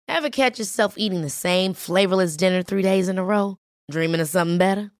Ever catch yourself eating the same flavorless dinner 3 days in a row? Dreaming of something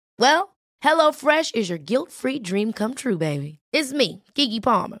better? Well, HelloFresh is your guilt-free dream come true, baby. It's me, Keke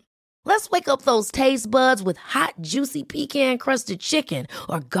Palmer. Let's wake up those taste buds with hot, juicy pecan-crusted chicken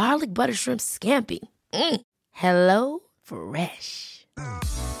or garlic butter shrimp scampi. Hello Fresh.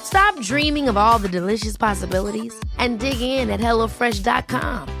 Stop dreaming of all the delicious possibilities and dig in at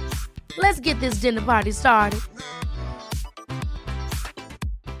HelloFresh.com. Let's get this dinner party started.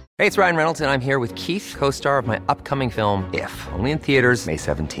 Hey, it's Ryan Reynolds, and I'm here with Keith, co-star of my upcoming film, If, only in theaters May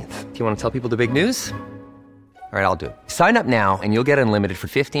 17th. Do you want to tell people the big news? All right, I'll do it. Sign up now and you'll get unlimited for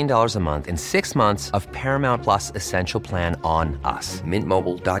 $15 a month and 6 months of Paramount Plus Essential Plan on us.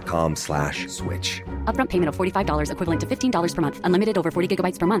 MintMobile.com/switch. Upfront payment of $45 equivalent to $15 per month. Unlimited over 40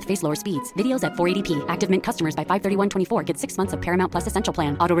 gigabytes per month. Face lower speeds. Videos at 480p. Active Mint customers by 531.24 get 6 months of Paramount Plus Essential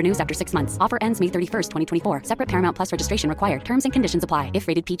Plan. Auto renews after 6 months. Offer ends May 31st, 2024. Separate Paramount Plus registration required. Terms and conditions apply if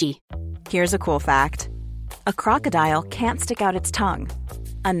rated PG. Here's a cool fact. A crocodile can't stick out its tongue.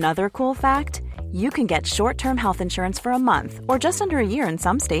 Another cool fact, you can get short-term health insurance for a month or just under a year in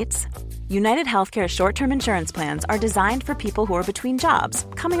some states. United Healthcare short-term insurance plans are designed for people who are between jobs,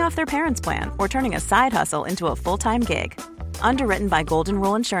 coming off their parents' plan, or turning a side hustle into a full-time gig. Underwritten by Golden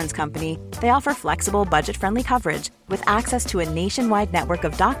Rule Insurance Company, they offer flexible, budget-friendly coverage with access to a nationwide network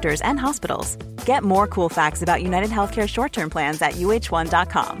of doctors and hospitals. Get more cool facts about United Healthcare short-term plans at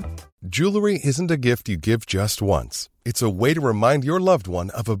uh1.com. Jewelry isn't a gift you give just once. It's a way to remind your loved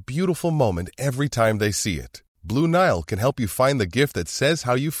one of a beautiful moment every time they see it. Blue Nile can help you find the gift that says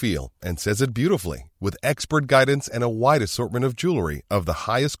how you feel and says it beautifully, with expert guidance and a wide assortment of jewelry of the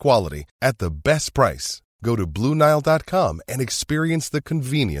highest quality at the best price. Go to BlueNile.com and experience the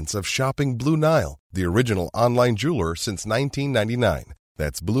convenience of shopping Blue Nile, the original online jeweler since 1999.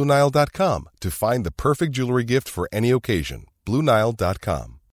 That's BlueNile.com to find the perfect jewelry gift for any occasion.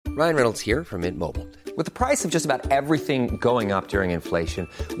 BlueNile.com. Ryan Reynolds here from Mint Mobile. With the price of just about everything going up during inflation,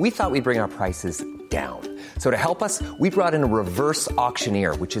 we thought we'd bring our prices down. So to help us, we brought in a reverse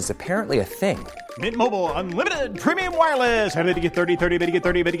auctioneer, which is apparently a thing. Mint Mobile Unlimited Premium Wireless. How to get 30, 30, bit to get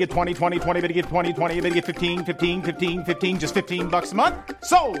 30, bit to get 20, 20, 20, bit to get 20, 20, bit to get 15, 15, 15, 15, just $15 a month?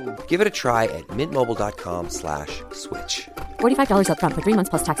 Sold! Give it a try at mintmobile.com/switch. $45 up front for 3 months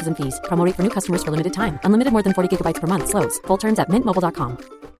plus taxes and fees. Promo rate for new customers for limited time. Unlimited more than 40 gigabytes per month. Slows full terms at mintmobile.com.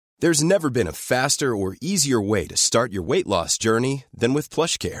 There's never been a faster or easier way to start your weight loss journey than with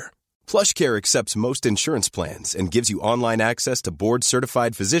PlushCare. PlushCare accepts most insurance plans and gives you online access to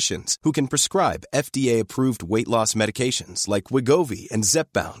board-certified physicians who can prescribe FDA-approved weight loss medications like Wegovy and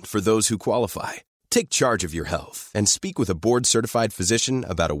Zepbound for those who qualify. Take charge of your health and speak with a board-certified physician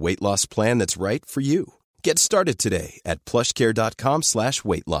about a weight loss plan that's right for you. Get started today at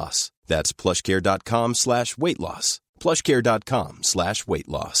plushcare.com/weight loss. That's plushcare.com/weight loss. plushcare.com/weight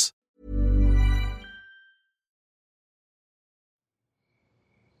loss.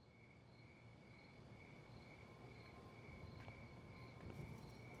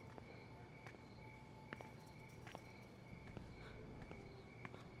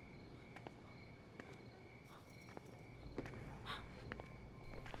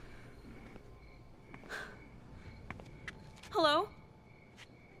 Hello?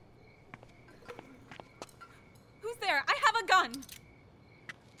 Who's there? I have a gun!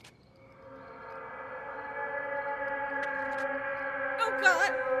 Oh,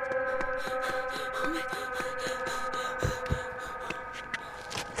 God! Oh, my...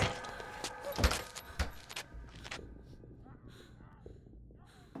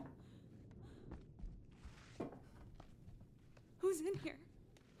 Who's in here?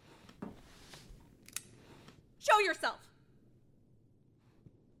 Show yourself!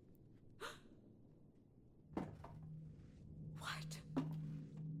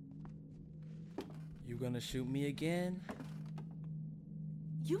 You gonna shoot me again?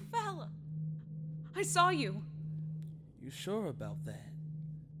 You fell. I saw you. You sure about that?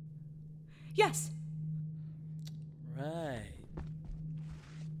 Yes. Right.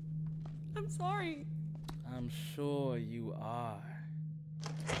 I'm sorry. I'm sure you are.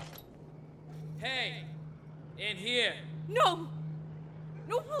 Hey! In here! No!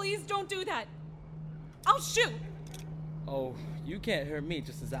 No, please don't do that. I'll shoot. Oh, you can't hurt me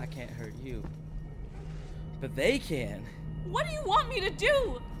just as I can't hurt you. But they can. What do you want me to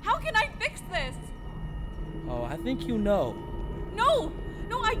do? How can I fix this? Oh, I think you know. No,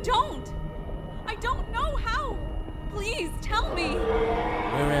 I don't. I don't know how. Please, tell me.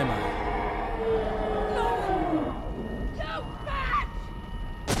 Where am I? No. You bitch!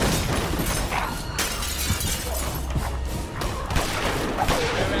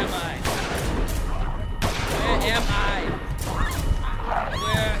 Where am I? Where am I?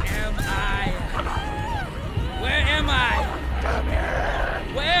 Where am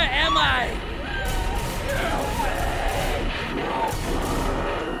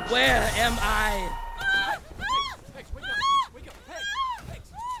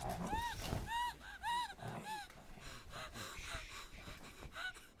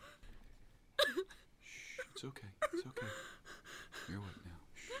It's okay. It's okay. You're awake now.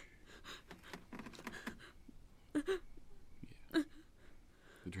 Shh. Yeah.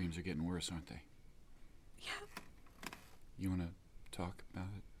 The dreams are getting worse, aren't they? Yeah. You want to talk about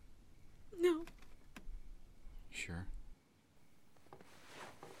it? No. Sure.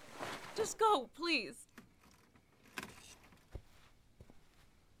 Just go, please.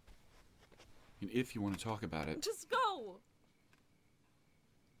 And if you want to talk about it... Just go.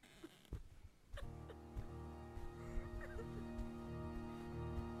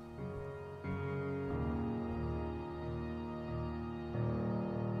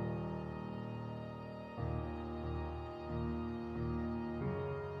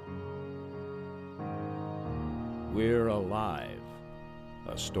 We're Alive,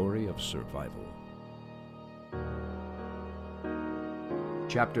 a story of survival.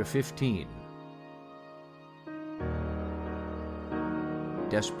 Chapter 15.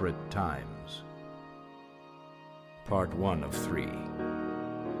 Desperate Times. Part 1 of 3.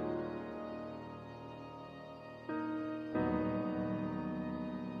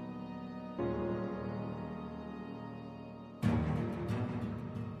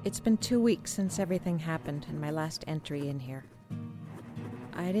 It's been 2 weeks since everything happened and my last entry in here.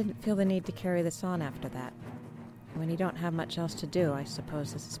 I didn't feel the need to carry this on after that. When you don't have much else to do, I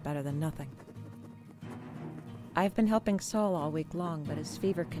suppose this is better than nothing. I've been helping Saul all week long, but his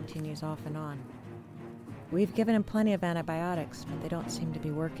fever continues off and on. We've given him plenty of antibiotics, but they don't seem to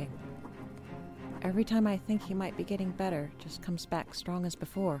be working. Every time I think he might be getting better, it just comes back strong as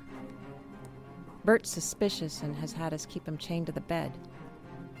before. Bert's suspicious and has had us keep him chained to the bed.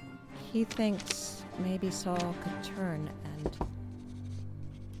 He thinks maybe Saul could turn and...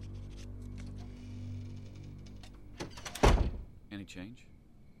 Any change?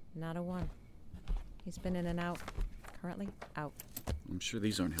 Not a one. He's been in and out. Currently, out. I'm sure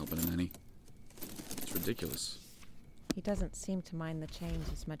these aren't helping him any. It's ridiculous. He doesn't seem to mind the change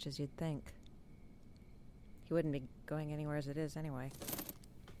as much as you'd think. He wouldn't be going anywhere as it is anyway.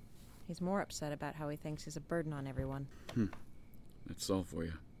 He's more upset about how he thinks he's a burden on everyone. That's all for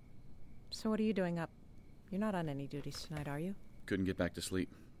you. So what are you doing up? You're not on any duties tonight, are you? Couldn't get back to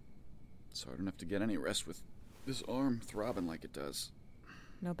sleep. It's hard enough to get any rest with this arm throbbing like it does.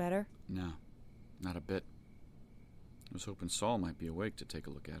 No better? No, not a bit. I was hoping Saul might be awake to take a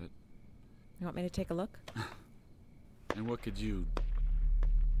look at it. You want me to take a look? And what could you...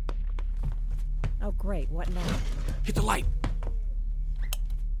 Oh, great. What now? Hit the light!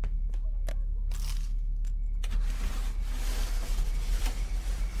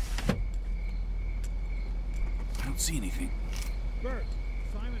 I don't see anything. Bert,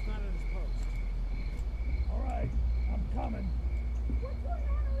 Simon's not at his post. All right, I'm coming. What's going on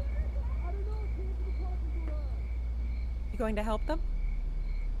over there? I don't know. Came to the parking garage. You going to help them?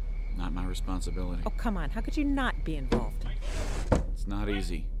 Not my responsibility. Oh, come on. How could you not be involved? It's not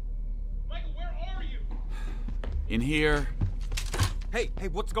easy. Michael, where are you? In here. Hey,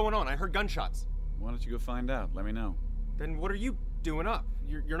 what's going on? I heard gunshots. Why don't you go find out? Let me know. Then what are you doing up?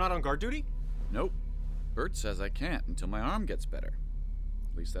 You're not on guard duty? Nope. Bert says I can't until my arm gets better.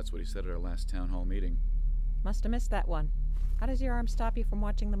 At least that's what he said at our last town hall meeting. Must have missed that one. How does your arm stop you from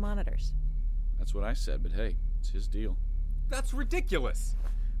watching the monitors? That's what I said, but hey, it's his deal. That's ridiculous.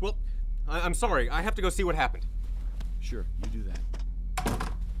 Well, I'm sorry. I have to go see what happened. Sure, you do that.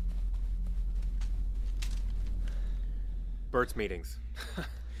 Bert's meetings.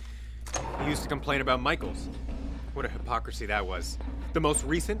 He used to complain about Michael's. What a hypocrisy that was. The most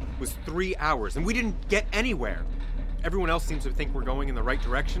recent was 3 hours, and we didn't get anywhere. Everyone else seems to think we're going in the right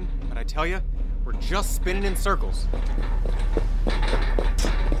direction, but I tell you, we're just spinning in circles.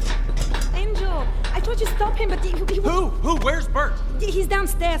 Angel, I told you stop him, but he Who? Where's Bert? He's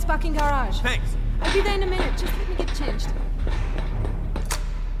downstairs, parking garage. Thanks. I'll be there in a minute. Just let me get changed.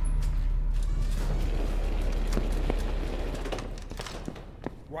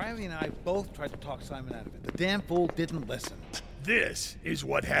 Riley and I both tried to talk Simon out of it. The damn fool didn't listen. This is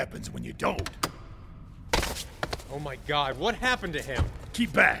what happens when you don't. Oh my God, what happened to him?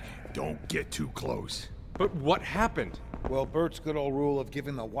 Keep back. Don't get too close. But what happened? Well, Bert's good old rule of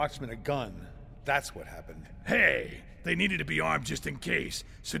giving the watchman a gun. That's what happened. Hey, they needed to be armed just in case,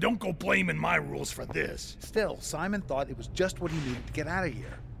 so don't go blaming my rules for this. Still, Simon thought it was just what he needed to get out of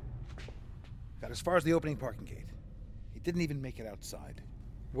here. Got as far as the opening parking gate. He didn't even make it outside.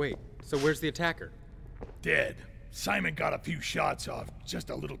 Wait, so where's the attacker? Dead. Simon got a few shots off, just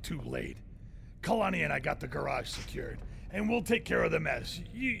a little too late. Kalani and I got the garage secured, and we'll take care of the mess.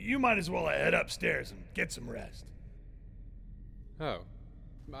 You might as well head upstairs and get some rest. Oh,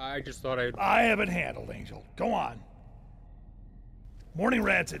 I just thought I have it handled, Angel. Go on. Morning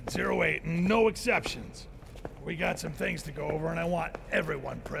rats at 08, no exceptions. We got some things to go over, and I want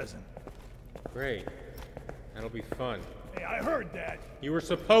everyone present. Great. That'll be fun. Hey, I heard that. You were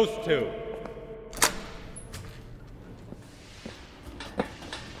supposed to.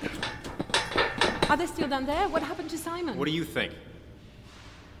 Are they still down there? What happened to Simon? What do you think?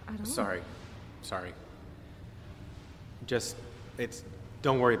 I don't know. Sorry.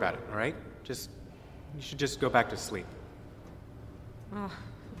 Don't worry about it, all right? You should just go back to sleep. Oh,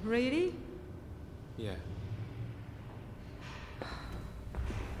 really? Yeah.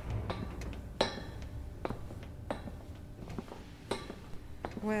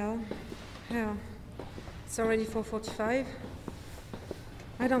 Well, hell, it's already 4:45.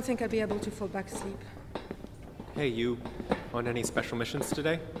 I don't think I'll be able to fall back asleep. Hey, you on any special missions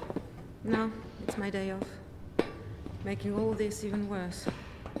today? No, it's my day off. Making all this even worse.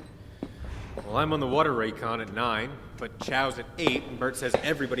 Well, I'm on the water recon at 9, but Chow's at 8, and Bert says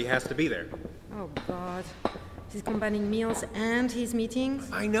everybody has to be there. Oh, God. He's combining meals and his meetings?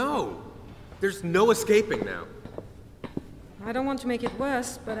 I know! There's no escaping now. I don't want to make it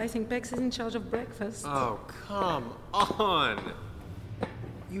worse, but I think Bex is in charge of breakfast. Oh, come on!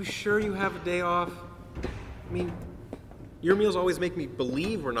 You sure you have a day off? I mean, your meals always make me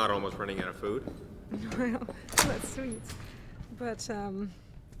believe we're not almost running out of food. Well, that's sweet. But,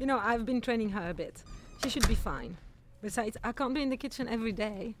 I've been training her a bit. She should be fine. Besides, I can't be in the kitchen every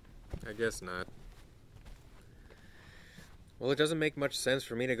day. I guess not. Well, it doesn't make much sense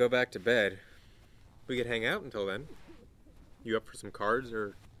for me to go back to bed. We could hang out until then. You up for some cards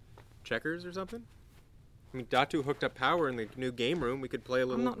or checkers or something? I mean, Datu hooked up power in the new game room. We could play a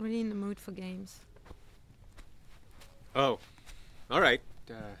little... I'm not really in the mood for games. Oh, all right.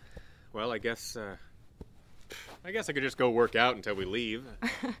 Well, I guess I could just go work out until we leave.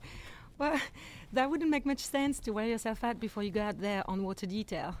 Well, that wouldn't make much sense to wear yourself out before you go out there on water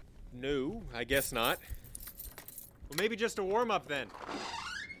detail. No, I guess not. Well, maybe just a warm-up then.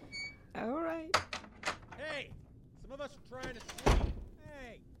 All right. Hey, some of us are trying to sleep.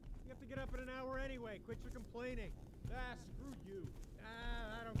 Hey, you have to get up in an hour anyway. Quit your complaining. Screw you.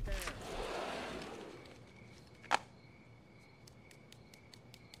 I don't care.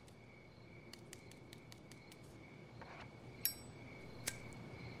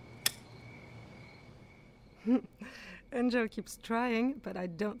 Angel keeps trying, but I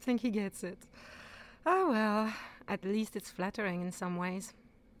don't think he gets it. Oh well, at least it's flattering in some ways.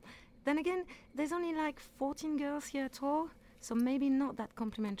 Then again, there's only like 14 girls here at all, so maybe not that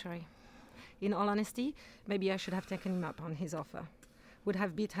complimentary. In all honesty, maybe I should have taken him up on his offer. Would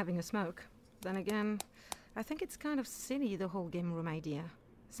have beat having a smoke. Then again, I think it's kind of silly, the whole game room idea.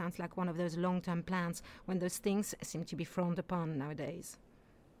 Sounds like one of those long-term plans when those things seem to be frowned upon nowadays.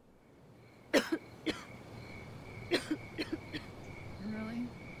 Really?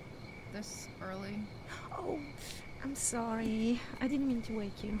 This early? Oh, I'm sorry. I didn't mean to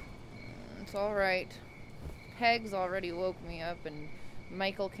wake you. It's all right. Pegs already woke me up, and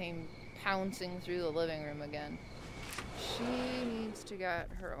Michael came pouncing through the living room again. She needs to get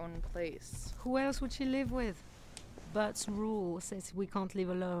her own place. Who else would she live with? Bert's rule says we can't live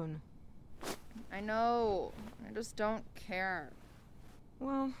alone. I know. I just don't care.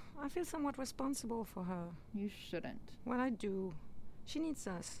 Well, I feel somewhat responsible for her. You shouldn't. Well, I do. She needs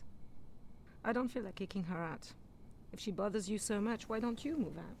us. I don't feel like kicking her out. If she bothers you so much, why don't you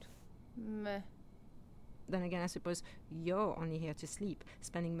move out? Meh. Then again, I suppose you're only here to sleep,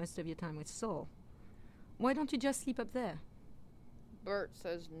 spending most of your time with Saul. Why don't you just sleep up there? Bert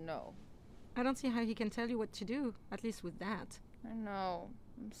says no. I don't see how he can tell you what to do, at least with that. I know.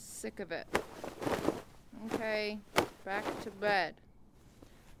 I'm sick of it. Okay, back to bed.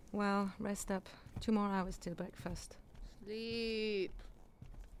 Well, rest up. 2 more hours till breakfast. Sleep.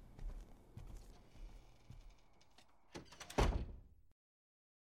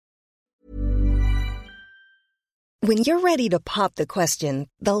 When you're ready to pop the question,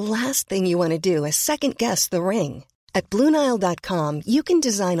 the last thing you want to do is second-guess the ring. At BlueNile.com, you can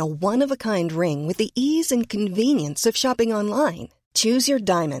design a one-of-a-kind ring with the ease and convenience of shopping online. Choose your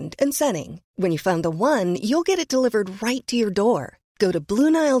diamond and setting. When you find the one, you'll get it delivered right to your door. Go to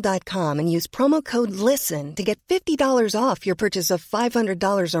BlueNile.com and use promo code LISTEN to get $50 off your purchase of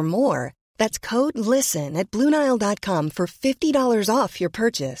 $500 or more. That's code LISTEN at BlueNile.com for $50 off your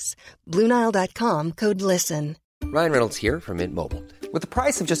purchase. BlueNile.com, code LISTEN. Ryan Reynolds here from Mint Mobile. With the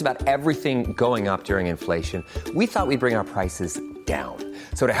price of just about everything going up during inflation, we thought we'd bring our prices down.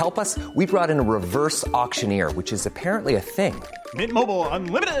 So to help us, we brought in a reverse auctioneer, which is apparently a thing. Mint Mobile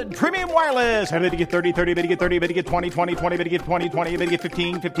Unlimited Premium Wireless. How to get 30, 30, bit to get 30, bit to get 20, 20, 20, bit to get 20, 20, bit to get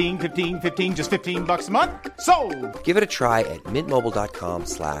 15, 15, 15, 15, just $15 a month? Sold! Give it a try at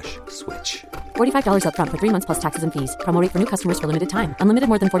mintmobile.com/switch. $45 up front for 3 months plus taxes and fees. Promo rate for new customers for limited time. Unlimited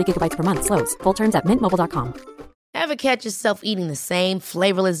more than 40 gigabytes per month. Slows full terms at mintmobile.com. Ever catch yourself eating the same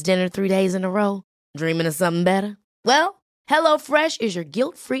flavorless dinner 3 days in a row? Dreaming of something better? Well, HelloFresh is your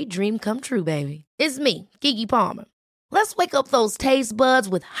guilt-free dream come true, baby. It's me, Keke Palmer. Let's wake up those taste buds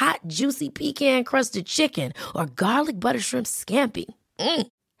with hot, juicy pecan-crusted chicken or garlic butter shrimp scampi.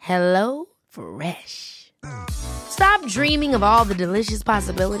 Hello Fresh. Stop dreaming of all the delicious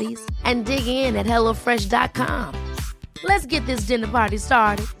possibilities and dig in at HelloFresh.com. Let's get this dinner party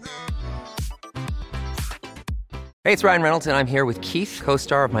started. Hey, it's Ryan Reynolds, and I'm here with Keith,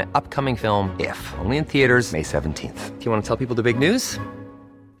 co-star of my upcoming film, If, only in theaters May 17th. Do you want to tell people the big news?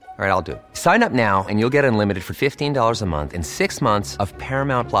 All right, I'll do it. Sign up now and you'll get unlimited for $15 a month and 6 months of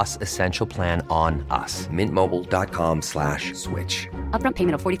Paramount Plus Essential Plan on us. MintMobile.com/switch. Upfront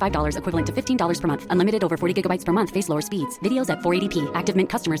payment of $45 equivalent to $15 per month. Unlimited over 40 gigabytes per month. Face lower speeds. Videos at 480p. Active Mint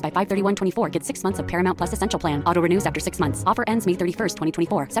customers by 531.24 get 6 months of Paramount Plus Essential Plan. Auto renews after 6 months. Offer ends May 31st,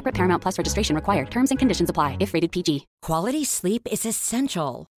 2024. Separate Paramount Plus registration required. Terms and conditions apply if rated PG. Quality sleep is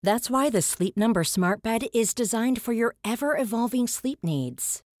essential. That's why the Sleep Number Smart Bed is designed for your ever-evolving sleep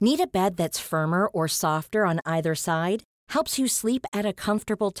needs. Need a bed that's firmer or softer on either side? Helps you sleep at a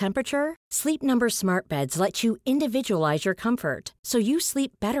comfortable temperature? Sleep Number Smart Beds let you individualize your comfort, so you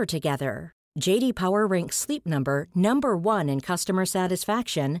sleep better together. J.D. Power ranks Sleep Number number 1 in customer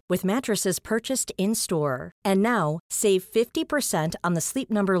satisfaction with mattresses purchased in-store. And now, save 50% on the Sleep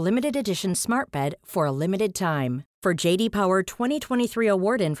Number Limited Edition Smart Bed for a limited time. For J.D. Power 2023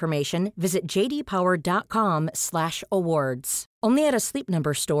 award information, visit jdpower.com/awards. Only at a Sleep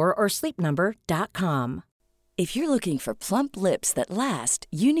Number store or sleepnumber.com. If you're looking for plump lips that last,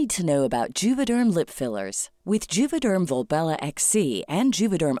 you need to know about Juvederm lip fillers. With Juvederm Volbella XC and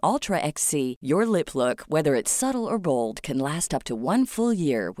Juvederm Ultra XC, your lip look, whether it's subtle or bold, can last up to 1 full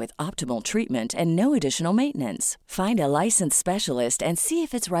year with optimal treatment and no additional maintenance. Find a licensed specialist and see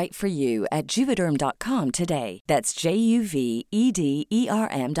if it's right for you at Juvederm.com today. That's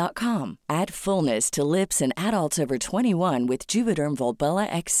JUVEDERM.com. Add fullness to lips in adults over 21 with Juvederm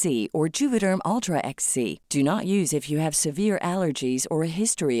Volbella XC or Juvederm Ultra XC. Do not use if you have severe allergies or a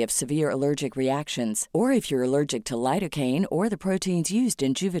history of severe allergic reactions, or if you're allergic to lidocaine or the proteins used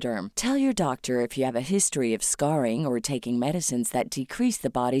in Juvederm. Tell your doctor if you have a history of scarring or taking medicines that decrease the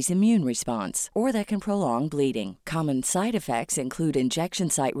body's immune response or that can prolong bleeding. Common side effects include injection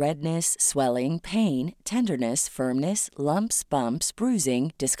site redness, swelling, pain, tenderness, firmness, lumps, bumps,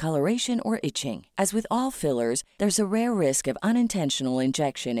 bruising, discoloration, or itching. As with all fillers, there's a rare risk of unintentional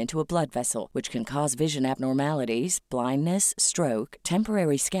injection into a blood vessel, which can cause vision abnormalities, blindness, stroke,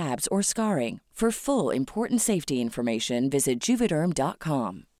 temporary scabs, or scarring. For full, important safety information, visit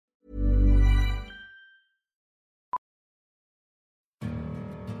Juvederm.com.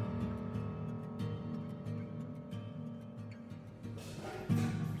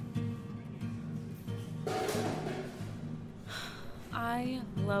 I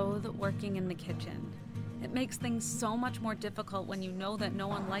loathe working in the kitchen. It makes things so much more difficult when you know that no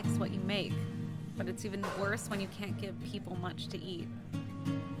one likes what you make. But it's even worse when you can't give people much to eat.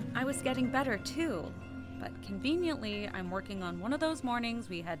 I was getting better too, but conveniently, I'm working on one of those mornings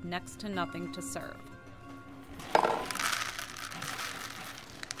we had next to nothing to serve.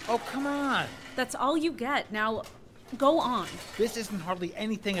 Oh, come on. That's all you get. Now, go on. This isn't hardly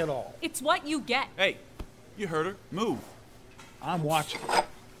anything at all. It's what you get. Hey, you heard her. Move. I'm watching,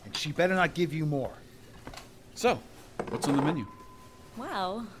 and she better not give you more. So, what's on the menu?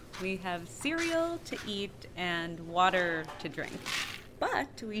 Well, we have cereal to eat and water to drink.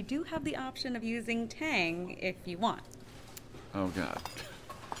 But we do have the option of using Tang if you want. Oh, God.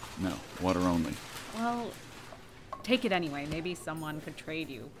 No, water only. Well, take it anyway. Maybe someone could trade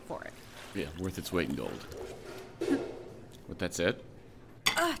you for it. Yeah, worth its weight in gold. What, that's it?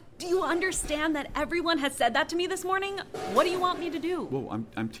 Do you understand that everyone has said that to me this morning? What do you want me to do? Whoa,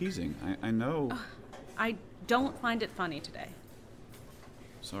 I'm teasing. I know. I don't find it funny today.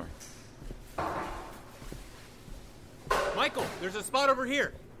 Sorry. Michael, there's a spot over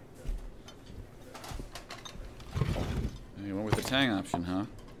here. You went with the Tang option, huh?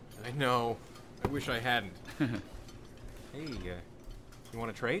 I know. I wish I hadn't. Hey, you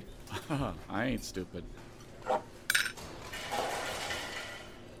want to trade? I ain't stupid.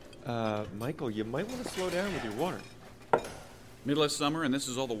 Michael, you might want to slow down with your water. Middle of summer and this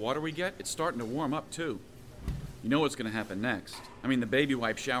is all the water we get? It's starting to warm up, too. You know what's going to happen next. I mean, the baby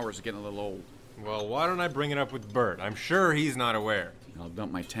wipe showers are getting a little old. Well, why don't I bring it up with Bert? I'm sure he's not aware. I'll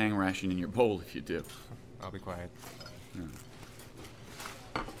dump my Tang ration in your bowl if you do. I'll be quiet. Yeah.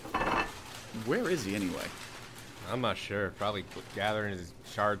 Where is he anyway? I'm not sure. Probably gathering his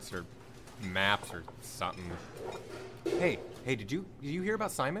charts or maps or something. Hey, did you hear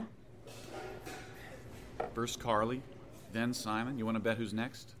about Simon? First Carly, then Simon. You want to bet who's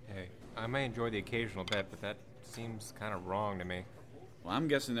next? Hey, I may enjoy the occasional bet, but that seems kind of wrong to me. Well, I'm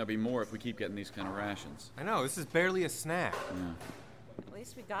guessing there'll be more if we keep getting these kind of rations. I know, this is barely a snack. Yeah. At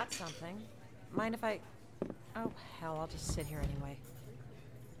least we got something. Mind if I... Oh, hell, I'll just sit here anyway.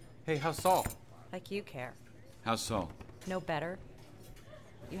 Hey, how's Saul? Like you care. How's Saul? No better.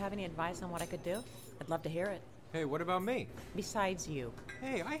 You have any advice on what I could do? I'd love to hear it. Hey, what about me? Besides you.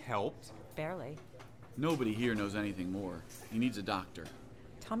 Hey, I helped. Barely. Nobody here knows anything more. He needs a doctor.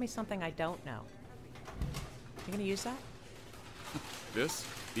 Tell me something I don't know. You gonna use that? This?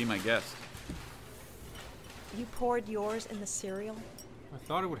 Be my guest. You poured yours in the cereal? I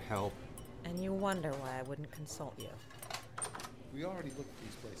thought it would help. And you wonder why I wouldn't consult you. We already looked at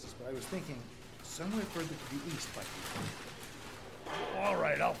these places, but I was thinking somewhere further to the east might be. All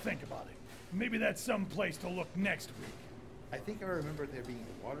right, I'll think about it. Maybe that's some place to look next week. I think I remember there being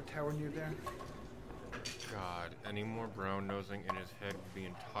a water tower near there. God, any more brown nosing in his head would be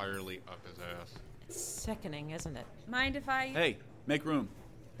entirely up his ass. It's sickening, isn't it? Mind if I... Hey, make room.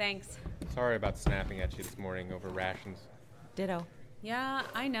 Thanks. Sorry about snapping at you this morning over rations. Ditto. Yeah,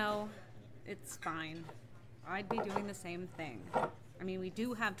 I know. It's fine. I'd be doing the same thing. I mean, we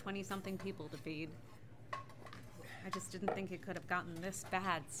do have 20-something people to feed. I just didn't think it could have gotten this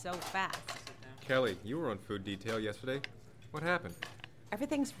bad so fast. Kelly, you were on food detail yesterday. What happened?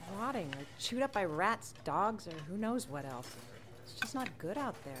 Everything's rotting or chewed up by rats, dogs, or who knows what else. It's just not good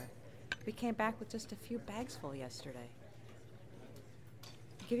out there. We came back with just a few bags full yesterday.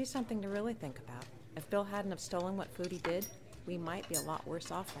 I'll give you something to really think about. If Bill hadn't have stolen what food he did, we might be a lot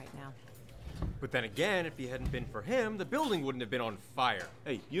worse off right now. But then again, if he hadn't been for him, the building wouldn't have been on fire.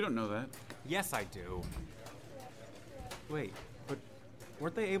 Hey, you don't know that. Yes, I do. Wait, but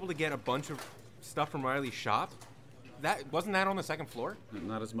weren't they able to get a bunch of stuff from Riley's shop? Wasn't that on the second floor?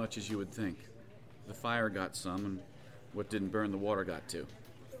 Not as much as you would think. The fire got some, and what didn't burn, the water got to.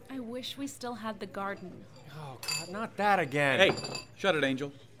 I wish we still had the garden. Oh, God, not that again. Hey, shut it,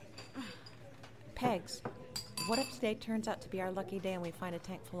 Angel. Pegs, what if today turns out to be our lucky day and we find a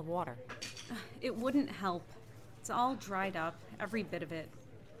tank full of water? It wouldn't help. It's all dried up, every bit of it.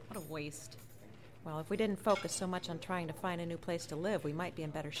 What a waste. Well, if we didn't focus so much on trying to find a new place to live, we might be in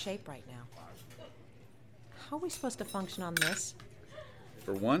better shape right now. How are we supposed to function on this?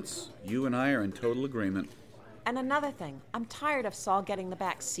 For once, you and I are in total agreement. And another thing, I'm tired of Saul getting the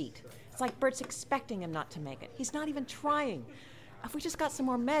back seat. It's like Bert's expecting him not to make it. He's not even trying. If we just got some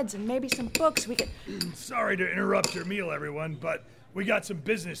more meds and maybe some books, we could... Sorry to interrupt your meal, everyone, but we got some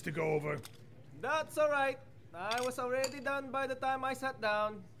business to go over. That's all right. I was already done by the time I sat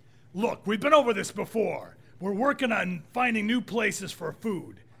down. Look, we've been over this before. We're working on finding new places for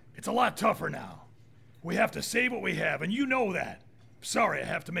food. It's a lot tougher now. We have to save what we have, and you know that. Sorry I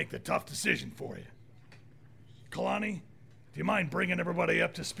have to make the tough decision for you. Kalani, do you mind bringing everybody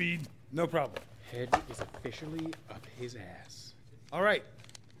up to speed? No problem. Head is officially up his ass. All right.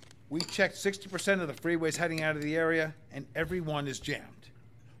 We checked 60% of the freeways heading out of the area, and every one is jammed.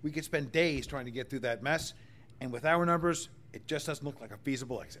 We could spend days trying to get through that mess, and with our numbers, it just doesn't look like a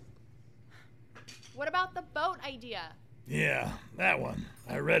feasible exit. What about the boat idea? Yeah, that one.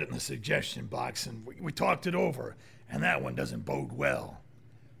 I read it in the suggestion box, and we talked it over, and that one doesn't bode well.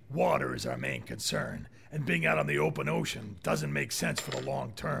 Water is our main concern, and being out on the open ocean doesn't make sense for the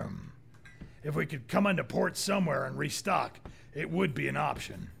long term. If we could come into port somewhere and restock, it would be an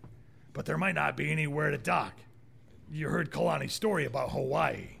option. But there might not be anywhere to dock. You heard Kalani's story about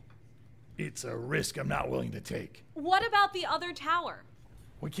Hawaii. It's a risk I'm not willing to take. What about the other tower?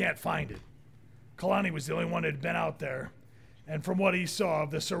 We can't find it. Kalani was the only one that had been out there, and from what he saw of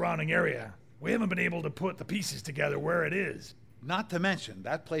the surrounding area, we haven't been able to put the pieces together where it is. Not to mention,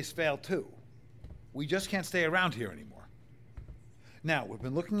 that place failed too. We just can't stay around here anymore. Now, we've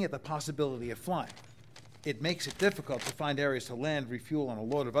been looking at the possibility of flying. It makes it difficult to find areas to land, refuel, and a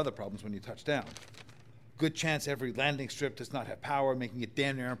load of other problems when you touch down. Good chance every landing strip does not have power, making it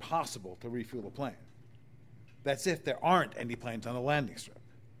damn near impossible to refuel a plane. That's if there aren't any planes on the landing strip.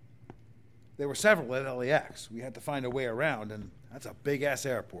 There were several at LAX. We had to find a way around, and that's a big-ass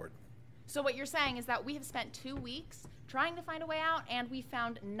airport. So what you're saying is that we have spent 2 weeks trying to find a way out, and we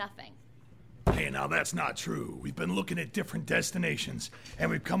found nothing. Hey, now that's not true. We've been looking at different destinations, and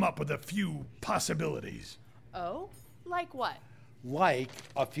we've come up with a few possibilities. Oh? Like what? Like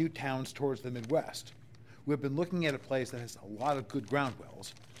a few towns towards the Midwest. We've been looking at a place that has a lot of good ground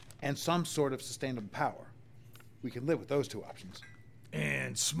wells and some sort of sustainable power. We can live with those two options.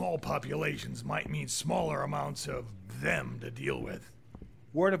 And small populations might mean smaller amounts of them to deal with.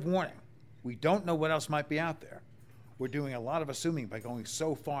 Word of warning, we don't know what else might be out there. We're doing a lot of assuming by going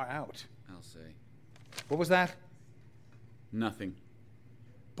so far out. I'll say. What was that? Nothing.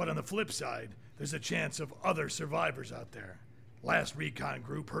 But on the flip side, there's a chance of other survivors out there. Last recon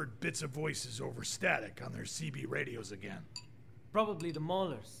group heard bits of voices over static on their CB radios again. Probably the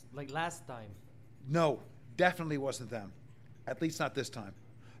Maulers, like last time. No, definitely wasn't them. At least not this time.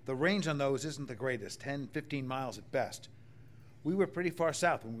 The range on those isn't the greatest, 10, 15 miles at best. We were pretty far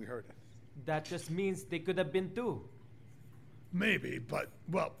south when we heard it. That just means they could have been too. Maybe, but,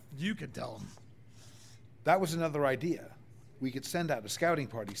 well, you could tell them. That was another idea. We could send out a scouting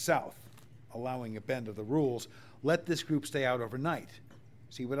party south, allowing a bend of the rules, let this group stay out overnight,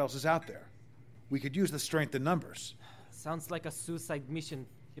 see what else is out there. We could use the strength in numbers. Sounds like a suicide mission,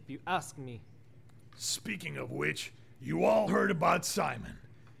 if you ask me. Speaking of which, you all heard about Simon,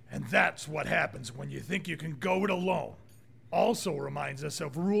 and that's what happens when you think you can go it alone. Also reminds us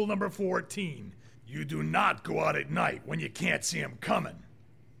of rule number 14. You do not go out at night when you can't see him coming.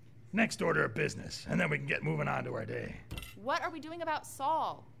 Next order of business, and then we can get moving on to our day. What are we doing about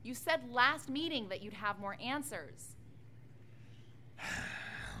Saul? You said last meeting that you'd have more answers.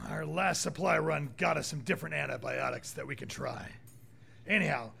 Our last supply run got us some different antibiotics that we can try.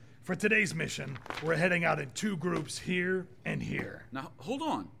 Anyhow, for today's mission, we're heading out in 2 groups here and here. Now, hold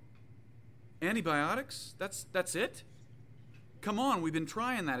on. Antibiotics? That's it? Come on, we've been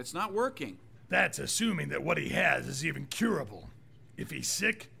trying that. It's not working. That's assuming that what he has is even curable. If he's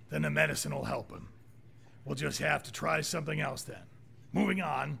sick, then the medicine will help him. We'll just have to try something else then. Moving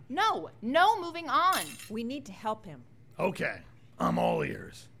on. No moving on. We need to help him. Okay, I'm all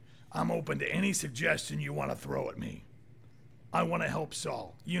ears. I'm open to any suggestion you want to throw at me. I want to help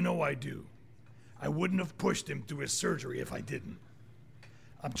Saul. You know I do. I wouldn't have pushed him through his surgery if I didn't.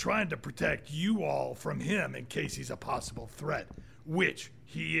 I'm trying to protect you all from him in case he's a possible threat, which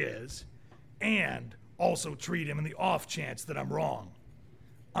he is, and also treat him in the off chance that I'm wrong.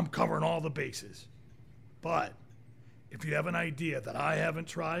 I'm covering all the bases. But if you have an idea that I haven't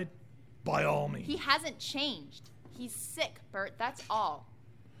tried, by all means. He hasn't changed. He's sick, Bert, that's all.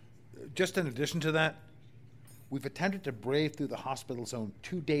 Just in addition to that, we've attempted to brave through the hospital zone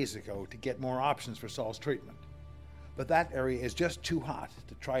 2 days ago to get more options for Saul's treatment. But that area is just too hot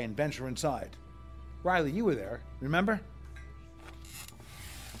to try and venture inside. Riley, you were there, remember?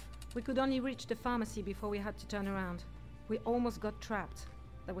 We could only reach the pharmacy before we had to turn around. We almost got trapped.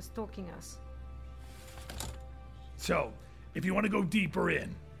 That was stalking us. So, if you want to go deeper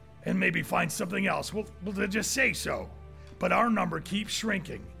in, and maybe find something else, we'll just say so. But our number keeps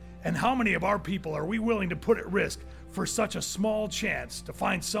shrinking, and how many of our people are we willing to put at risk for such a small chance to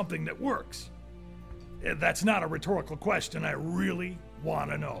find something that works? That's not a rhetorical question. I really want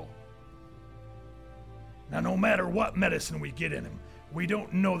to know. Now, no matter what medicine we get in him, we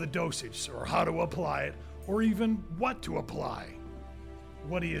don't know the dosage or how to apply it or even what to apply.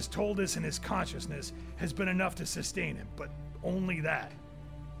 What he has told us in his consciousness has been enough to sustain him, but only that.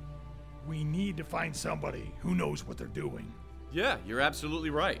 We need to find somebody who knows what they're doing. Yeah, you're absolutely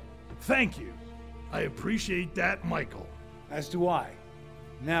right. Thank you. I appreciate that, Michael. As do I.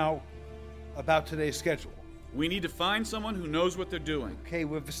 Now, about today's schedule. We need to find someone who knows what they're doing. Okay,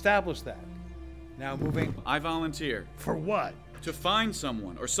 we've established that. Now moving. I volunteer. For what? To find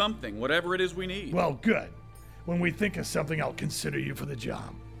someone or something, whatever it is we need. Well, good. When we think of something, I'll consider you for the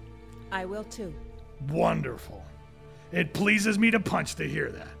job. I will too. Wonderful. It pleases me to punch to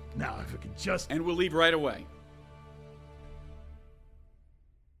hear that. Now, if we could just... And we'll leave right away.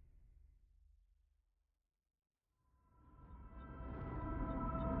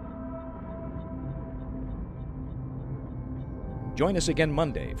 Join us again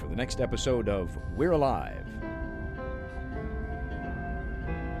Monday for the next episode of We're Alive.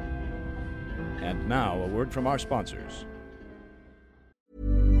 And now, a word from our sponsors.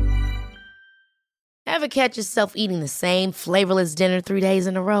 Ever catch yourself eating the same flavorless dinner 3 days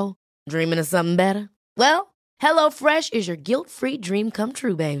in a row? Dreaming of something better? Well, HelloFresh is your guilt-free dream come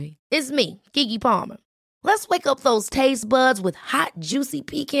true, baby. It's me, Keke Palmer. Let's wake up those taste buds with hot, juicy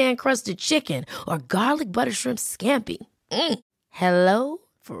pecan-crusted chicken or garlic butter shrimp scampi. Hello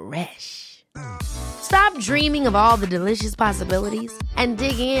Fresh. Stop dreaming of all the delicious possibilities and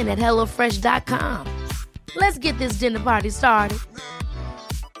dig in at HelloFresh.com. Let's get this dinner party started.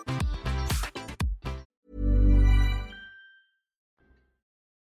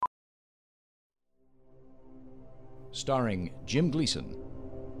 starring Jim Gleason,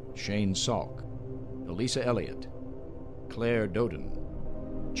 Shane Salk, Elisa Elliott, Claire Doden,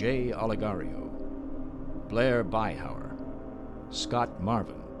 Jay Oligario, Blair Byhauer, Scott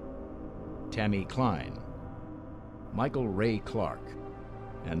Marvin, Tammy Klein, Michael Ray Clark,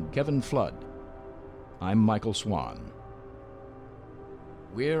 and Kevin Flood. I'm Michael Swan.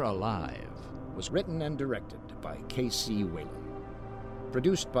 We're Alive was written and directed by K.C. Wayland.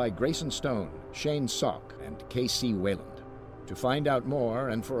 Produced by Grayson Stone, Shane Salk, and K.C. Wayland. To find out more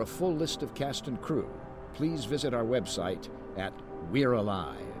and for a full list of cast and crew, please visit our website at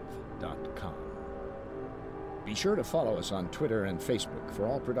we'realive.com. Be sure to follow us on Twitter and Facebook for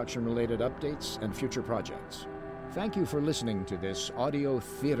all production-related updates and future projects. Thank you for listening to this audio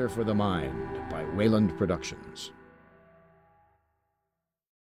theater for the mind by Wayland Productions.